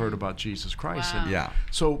first heard about Jesus Christ. Wow. And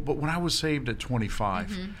so, but when I was saved at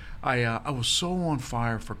 25, I was so on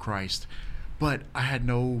fire for Christ, but I had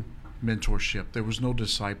no mentorship. There was no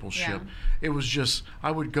discipleship. It was just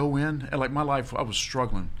I would go in and like my life, I was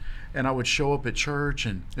struggling. And I would show up at church,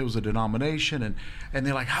 and it was a denomination, and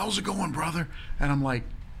they're like, how's it going, brother? And I'm like,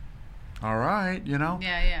 all right,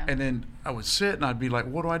 Yeah. And then I would sit, and I'd be like,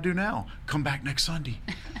 what do I do now? Come back next Sunday.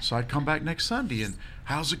 So I'd come back next Sunday, and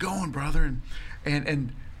how's it going, brother?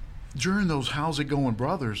 And during those how's it going,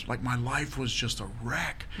 brothers, like my life was just a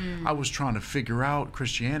wreck. I was trying to figure out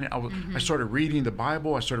Christianity. I started reading the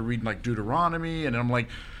Bible. I started reading like Deuteronomy, and I'm like,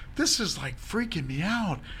 this is like freaking me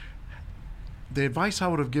out. The advice I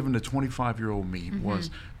would have given to 25-year-old me was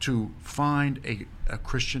to find a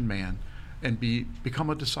Christian man and become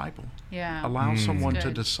a disciple. Yeah. Allow someone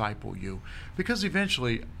to disciple you. Because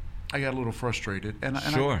eventually I got a little frustrated and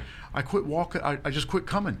I quit walking. I just quit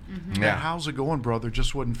coming. That how's it going, brother,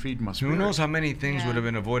 just wasn't feeding my spirit. Who knows how many things would have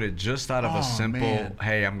been avoided just out of a simple,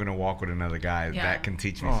 hey, I'm going to walk with another guy that can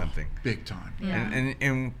teach me something. Big time. Yeah.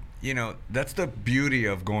 And that's the beauty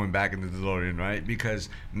of going back into the DeLorean, right? Because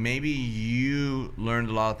maybe you learned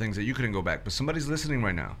a lot of things that you couldn't go back, but somebody's listening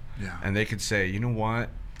right now. Yeah. And they could say, you know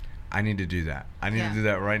what? I need to do that. I need to do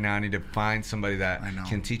that right now. I need to find somebody that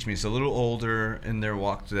can teach me. It's a little older in their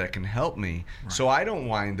walk that can help me so I don't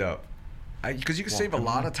wind up. Because you can save a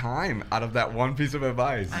lot of time out of that one piece of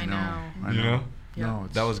advice. I know. You know? Yeah. No,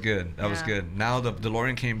 that was good. That was good. Now the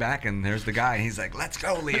DeLorean came back, and there's the guy. He's like, let's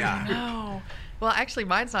go, Leah. No. Well, actually,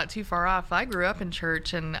 mine's not too far off. I grew up in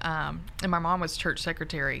church, and my mom was church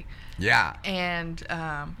secretary. Yeah. And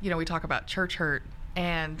we talk about church hurt,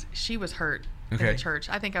 and she was hurt in the church.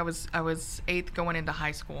 I think I was 8th going into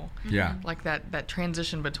high school. Yeah. Like that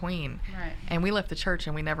transition between. Right. And we left the church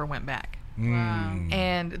and we never went back. Wow.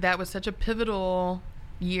 And that was such a pivotal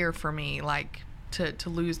year for me, like to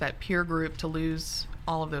lose that peer group, to lose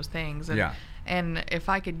all of those things. And, and if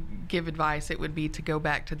I could give advice, it would be to go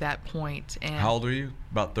back to that point. And how old are you?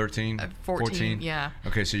 About 13? 14, yeah.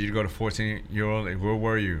 Okay, so you go to 14-year-old. Where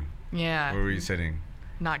were you? Yeah. Where were you sitting?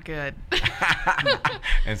 Not good.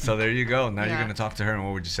 And so there you go. Now you're going to talk to her, and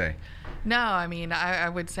what would you say? No, I mean, I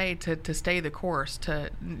would say to stay the course,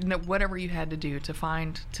 to whatever you had to do,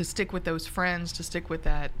 to stick with those friends, to stick with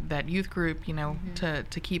that youth group,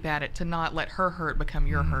 to keep at it, to not let her hurt become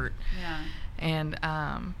your hurt. Yeah.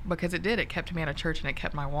 And because it kept me out of church, and it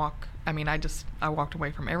kept my walk. I mean, I walked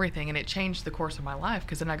away from everything, and it changed the course of my life,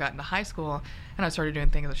 because then I got into high school and I started doing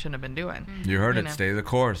things I shouldn't have been doing. You heard it. Stay the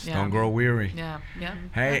course. Yeah. Don't grow weary. Yeah.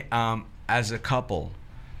 Hey, as a couple,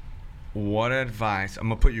 what advice? I'm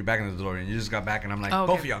gonna put you back in the DeLorean. You just got back, and I'm like,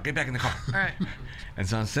 both of y'all get back in the car. All right. And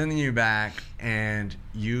so I'm sending you back, and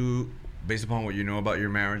you, based upon what you know about your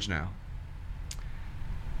marriage now,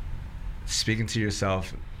 speaking to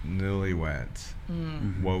yourself, newlyweds,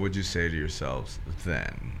 what would you say to yourselves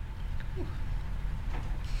then?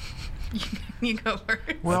 You go first.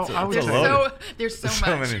 Well, there's so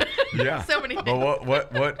much. Many. Yeah. So many things. But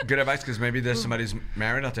what good advice? Because maybe there's somebody's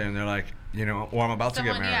married out there, and they're like, or I'm about to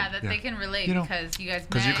get married. Yeah, that they can relate, because you guys.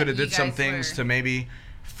 Because you could have did some things to maybe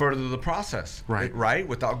further the process, right?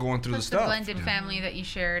 Without going through the stuff. The blended family that you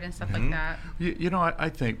shared and stuff like that. I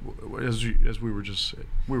think as we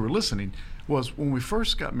were listening, was when we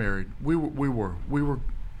first got married, we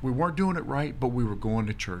weren't doing it right, but we were going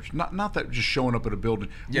to church. Not that just showing up at a building.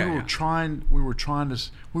 We were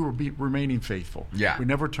remaining faithful. Yeah. We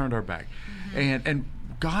never turned our back. And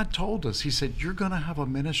God told us, He said, you're going to have a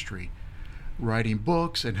ministry, writing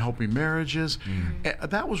books and helping marriages.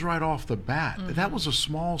 That was right off the bat. That was a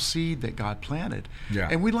small seed that God planted. Yeah.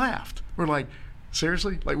 And we laughed. We're like,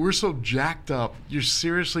 seriously? Like, we're so jacked up. You're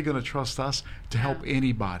seriously going to trust us to help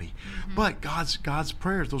anybody? But God's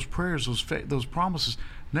prayers, those promises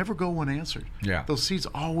never go unanswered. Yeah. Those seeds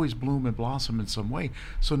always bloom and blossom in some way.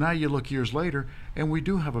 So now you look years later, and we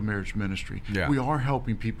do have a marriage ministry. Yeah. We are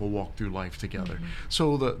helping people walk through life together.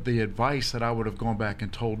 So the advice that I would have gone back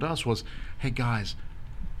and told us was, hey guys,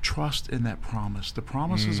 trust in that promise. The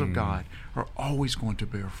promises of God are always going to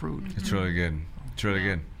bear fruit. It's really good. It's really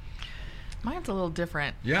good. Mine's a little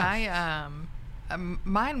different. Yeah.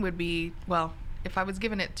 Mine would be, well, if I was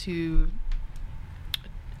giving it to,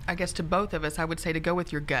 I guess, to both of us, I would say to go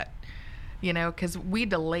with your gut, because we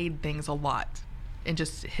delayed things a lot and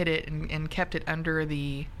just hit it and kept it under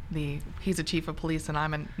the he's a chief of police and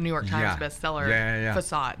I'm a New York Times bestseller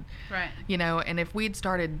facade. Right. And if we'd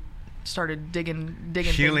started digging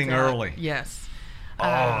healing things early. Out, yes. Oh,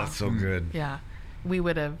 that's so good. Yeah. We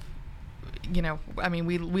would have,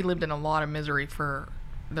 we lived in a lot of misery for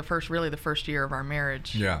the first year of our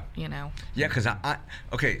marriage. Yeah. Yeah, because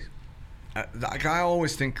I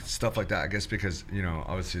always think stuff like that, I guess, because,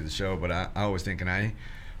 obviously the show, but I always think, and I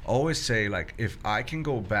always say, like, if I can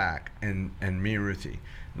go back and me and Ruthie,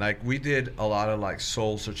 like, we did a lot of, like,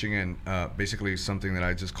 soul searching and basically something that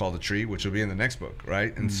I just call the tree, which will be in the next book,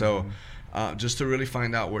 right? And so just to really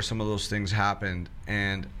find out where some of those things happened,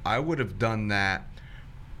 and I would have done that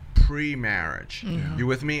pre-marriage. You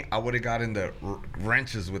with me? I would have got in the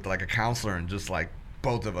wrenches with, like, a counselor and just, like,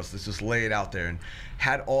 both of us, let's just lay it out there, and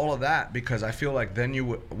had all of that, because I feel like then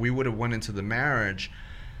we would have went into the marriage.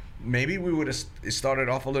 Maybe we would have started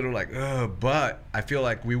off a little like, but I feel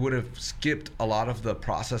like we would have skipped a lot of the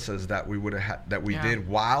processes that we would have did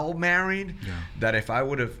while married. Yeah. That if I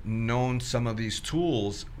would have known some of these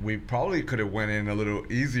tools, we probably could have went in a little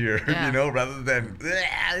easier, rather than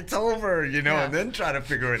it's over, and then try to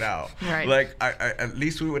figure it out. Right. Like I at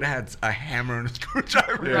least we would have had a hammer and a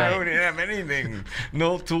screwdriver. Right. We didn't have anything,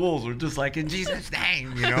 no tools. We're just like, in Jesus'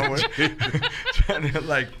 name, we're trying to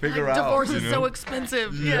like figure out. Divorce is so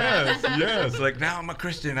expensive. Yes. Like, now I'm a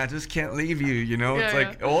Christian, I just can't leave you. It's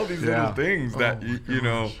like all these little things that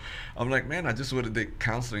I'm like, man, I just would have did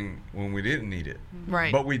counseling when we didn't need it.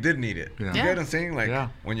 Right. But we did need it. Yeah. You get what I'm saying? Like,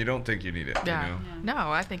 when you don't think you need it. Yeah. You know?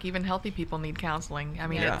 No, I think even healthy people need counseling. I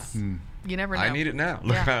mean, it's... You never know. I need it now.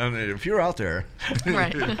 Yeah. If you're out there.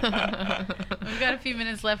 Right. We've got a few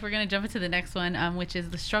minutes left. We're going to jump into the next one, which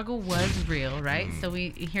is the struggle was real, right? So we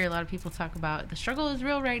hear a lot of people talk about the struggle is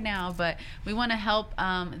real right now, but we want to help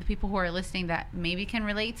the people who are listening that maybe can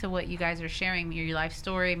relate to what you guys are sharing, your life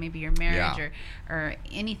story, maybe your marriage or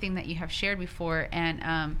anything that you have shared before,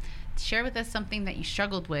 and share with us something that you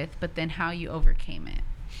struggled with, but then how you overcame it.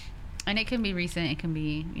 And it can be recent. It can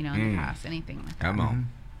be, in the past, anything like that. Come on.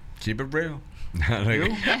 Keep it real.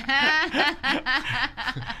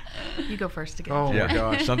 You go first again. Oh my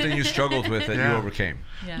gosh. Something you struggled with that you overcame.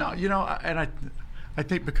 Yeah. No, and I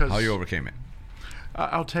think because... How you overcame it?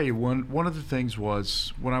 I'll tell you, one of the things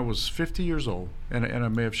was when I was 50 years old, and I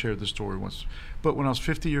may have shared this story once, but when I was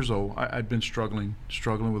 50 years old, I'd been struggling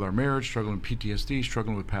with our marriage, struggling with PTSD,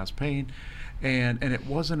 struggling with past pain, and it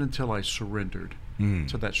wasn't until I surrendered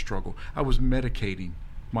to that struggle. I was medicating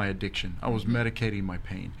my addiction. I was medicating my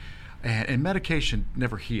pain. And medication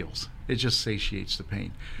never heals. It just satiates the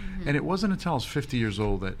pain. And it wasn't until I was 50 years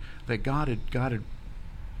old that God had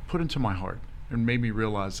put into my heart and made me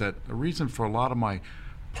realize that the reason for a lot of my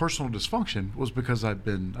personal dysfunction was because I'd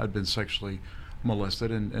been sexually molested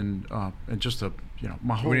and just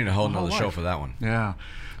my whole. We need a whole nother life. show for that one. Yeah.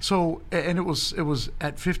 So and it was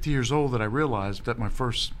at 50 years old that I realized that my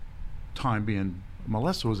first time being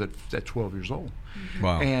molested was at 12 years old.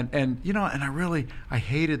 Wow. And I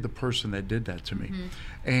hated the person that did that to me.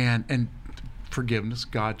 And forgiveness,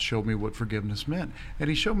 God showed me what forgiveness meant. And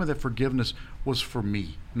he showed me that forgiveness was for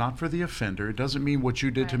me, not for the offender. It doesn't mean what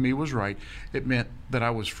you did to me was right. It meant that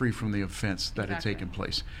I was free from the offense that had taken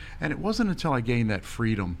place. And it wasn't until I gained that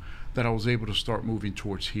freedom that I was able to start moving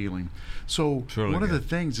towards healing. So one of the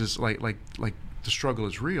things is like the struggle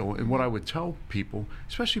is real, and what I would tell people,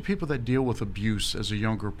 especially people that deal with abuse as a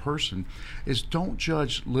younger person, is don't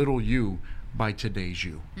judge little you by today's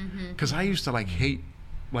you. Because I used to hate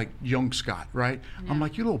young Scott, right? I'm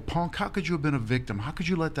like, you little punk, how could you have been a victim? How could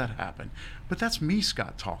you let that happen? But that's me,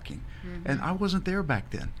 Scott, talking. And I wasn't there back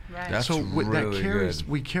then. Right. That's so really good.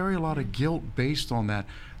 We carry a lot of guilt based on that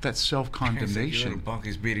self-condemnation. Like punk,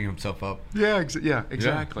 he's beating himself up. Yeah,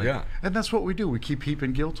 exactly. Yeah. And that's what we do. We keep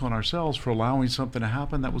heaping guilt on ourselves for allowing something to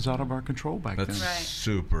happen that was out of our control back then. That's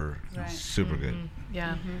super good.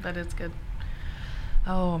 Yeah, that is good.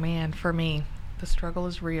 Oh, man, for me, the struggle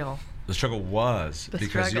is real. The struggle was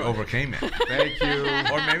because you overcame it. Thank you.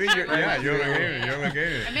 Or maybe you overcame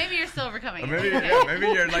it. And maybe you're still overcoming it. Maybe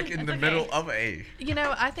you're in the middle of a.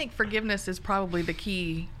 I think forgiveness is probably the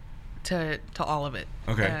key to all of it.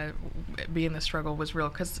 Okay. Being the struggle was real.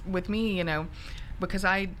 Because with me, because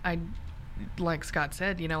I like Scott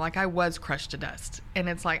said, I was crushed to dust. And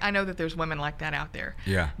it's like, I know that there's women like that out there.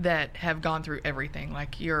 Yeah. That have gone through everything.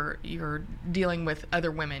 Like you're dealing with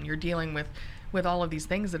other women. You're dealing with all of these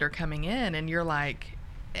things that are coming in, and you're like,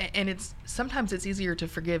 and sometimes it's easier to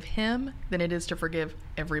forgive him than it is to forgive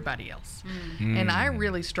everybody else. And I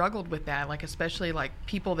really struggled with that, especially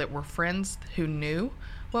people that were friends who knew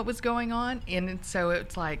what was going on. And so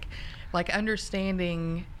it's like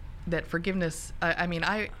understanding that forgiveness,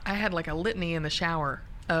 I had a litany in the shower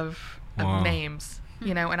of names,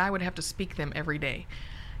 and I would have to speak them every day.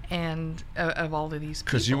 And of all of these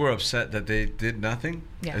people. Because you were upset that they did nothing?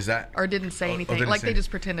 Yeah. Is that? Or didn't say anything. They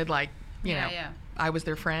just pretended I was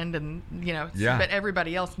their friend, and, but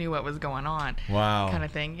everybody else knew what was going on. Wow. Kind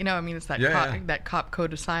of thing. It's that that cop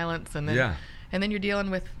code of silence. And then, and then you're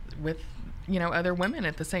dealing with other women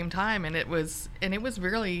at the same time. And it was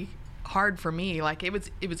really hard for me. It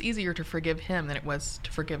was easier to forgive him than it was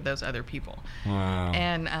to forgive those other people. Wow.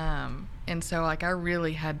 And so I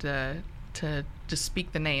really had to just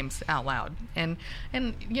speak the names out loud, and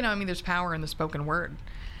there's power in the spoken word.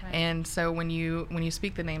 Right. And so when you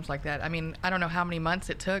speak the names like that, I don't know how many months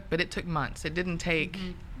it took, but it took months. It didn't take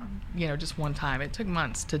just one time. It took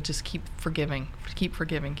months to just keep forgiving.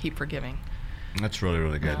 That's really,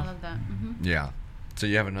 really good. I love that. Yeah. So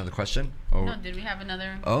you have another question? No, did we have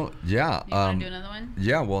another? Oh, yeah. You want to do another one?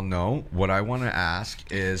 Yeah, well, no. What I want to ask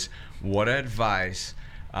is, what advice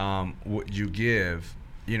would you give,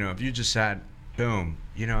 if you just said, boom,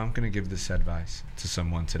 I'm going to give this advice to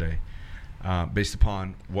someone today, based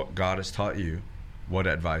upon what God has taught you, what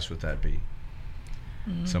advice would that be?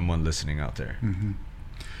 Someone listening out there.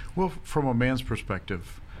 Well, from a man's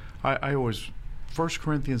perspective, I always, 1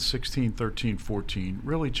 Corinthians 16, 13, 14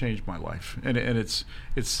 really changed my life. And it's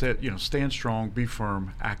said, stand strong, be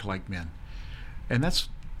firm, act like men. And that's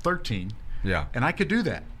 13. Yeah. And I could do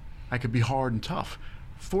that. I could be hard and tough.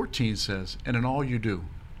 14 says, and in all you do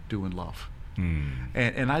in love.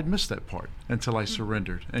 And I'd missed that part until I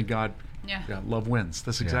surrendered, and God, love wins.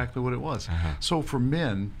 That's exactly what it was. So for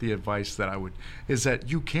men, the advice that I would is that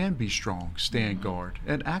you can be strong, stand guard,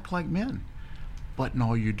 and act like men, but in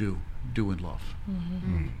all you do in love.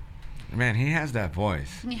 Man, he has that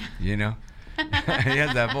voice. You know, he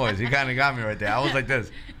has that voice. He kind of got me right there. I was like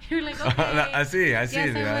this. You're like, okay. I see. Yes,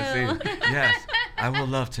 Yes, I will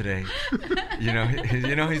love today. You know,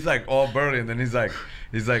 he's like all burly, and then he's like,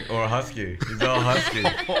 or husky. He's all husky.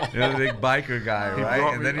 You know, the big biker guy,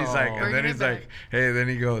 right? And then he's like, hey. Then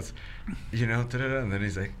he goes, you know, and then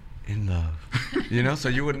he's like, in love. You know, so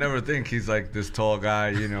you would never think he's like this tall guy,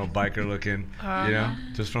 you know, biker looking. You know,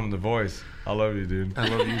 just from the voice. I love you, dude. I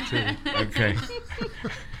love you too. Okay.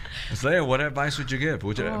 So, Leah, what advice would you give?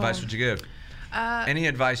 Any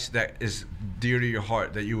advice that is dear to your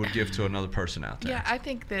heart that you would give to another person out there? Yeah, I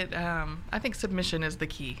think that submission is the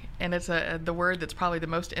key, and it's the word that's probably the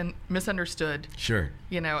most misunderstood. Sure.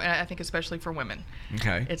 You know, and I think especially for women.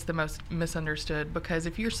 Okay. It's the most misunderstood because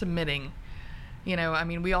if you're submitting, you know, I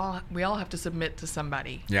mean, we all have to submit to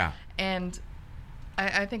somebody. Yeah. And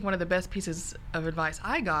I think one of the best pieces of advice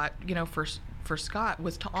I got, you know, for Scott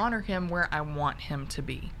was to honor him where I want him to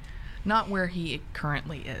be, not where he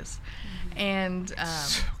currently is. And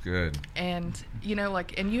so good. And you know,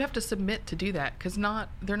 like, and you have to submit to do that because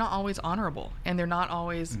they're not always honorable, and they're not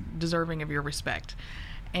always deserving of your respect.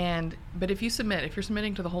 But if you're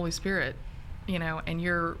submitting to the Holy Spirit, you know, and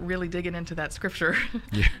you're really digging into that scripture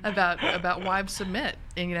about wives submit,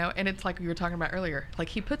 and you know, and it's like we were talking about earlier, like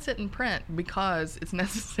he puts it in print because it's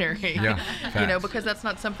necessary. You know, because that's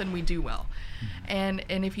not something we do well. And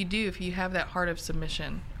if you have that heart of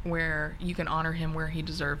submission where you can honor him where he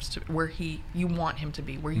deserves to, where you want him to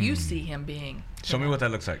be, where you see him being. Show me what that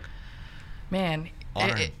looks like. Man,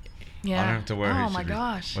 honor him. Yeah. Honor him to where he should be. Oh my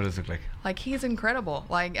gosh. What does it look like? Like he's incredible.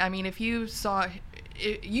 Like, I mean, if you saw,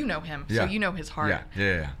 you know him, so you know his heart.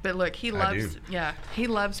 Yeah. But look, he loves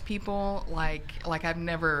people like I've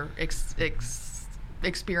never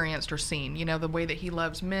experienced or seen. You know, the way that he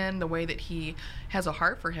loves men, the way that he has a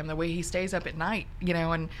heart for him, the way he stays up at night, you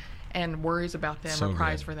know, and worries about them or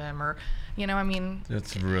cries for them, or, you know, I mean.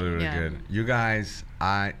 That's really good. You guys,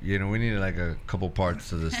 we need like a couple parts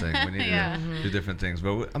to this thing. We need to do different things,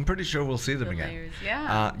 but I'm pretty sure we'll see them again. Layers.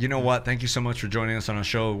 Yeah. You know what? Thank you so much for joining us on our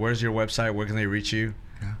show. Where's your website? Where can they reach you?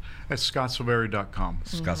 That's ScottSilverii.com.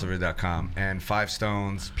 ScottSilverii.com. And Five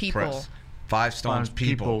Stones People. Press.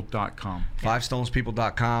 FiveStonesPeople.com.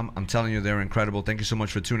 FiveStonesPeople.com. I'm telling you, they're incredible. Thank you so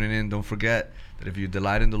much for tuning in. Don't forget that if you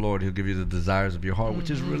delight in the Lord, He'll give you the desires of your heart, which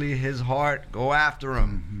is really His heart. Go after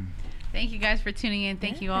Him. Thank you guys for tuning in.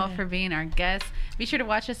 Thank you all for being our guests. Be sure to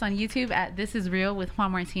watch us on YouTube at This Is Real with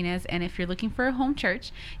Juan Martinez. And if you're looking for a home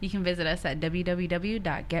church, you can visit us at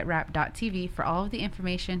www.getrap.tv for all of the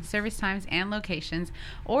information, service times, and locations.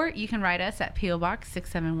 Or you can write us at P.O. Box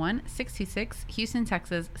 671-626, Houston,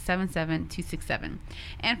 Texas 77267.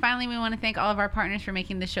 And finally, we want to thank all of our partners for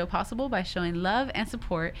making this show possible by showing love and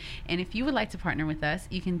support. And if you would like to partner with us,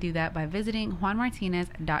 you can do that by visiting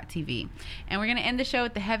juanmartinez.tv. And we're going to end the show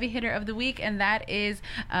with the heavy hitter of the week, and that is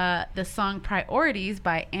the song Priorities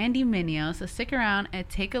by Andy Mineo. So stick around and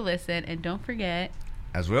take a listen, and don't forget,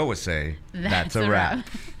 as we always say, that's a wrap.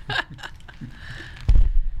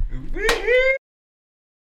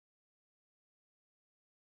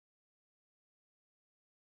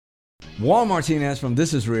 Juan Martinez from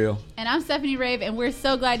This Is Real. And I'm Stephanie Rave, and we're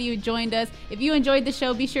so glad you joined us. If you enjoyed the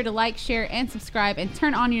show, be sure to like, share, and subscribe, and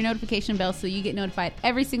turn on your notification bell so you get notified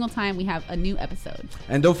every single time we have a new episode.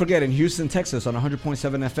 And don't forget, in Houston, Texas, on 100.7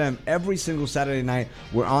 FM, every single Saturday night,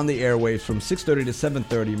 we're on the airwaves from 6:30 to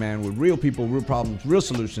 7:30, man, with real people, real problems, real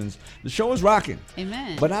solutions. The show is rocking.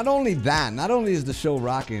 Amen. But not only that, not only is the show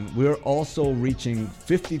rocking, we're also reaching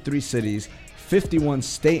 53 cities, 51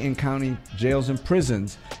 state and county jails and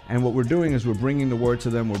prisons. And what we're doing is we're bringing the word to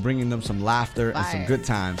them. We're bringing them some laughter and some good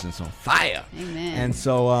times and some fire. Amen. And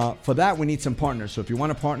so for that, we need some partners. So if you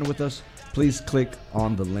want to partner with us, please click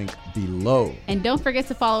on the link below. And don't forget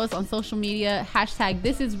to follow us on social media,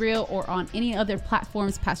 #ThisIsReal, or on any other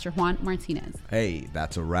platforms, Pastor Juan Martinez. Hey,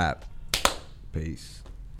 that's a wrap. Peace.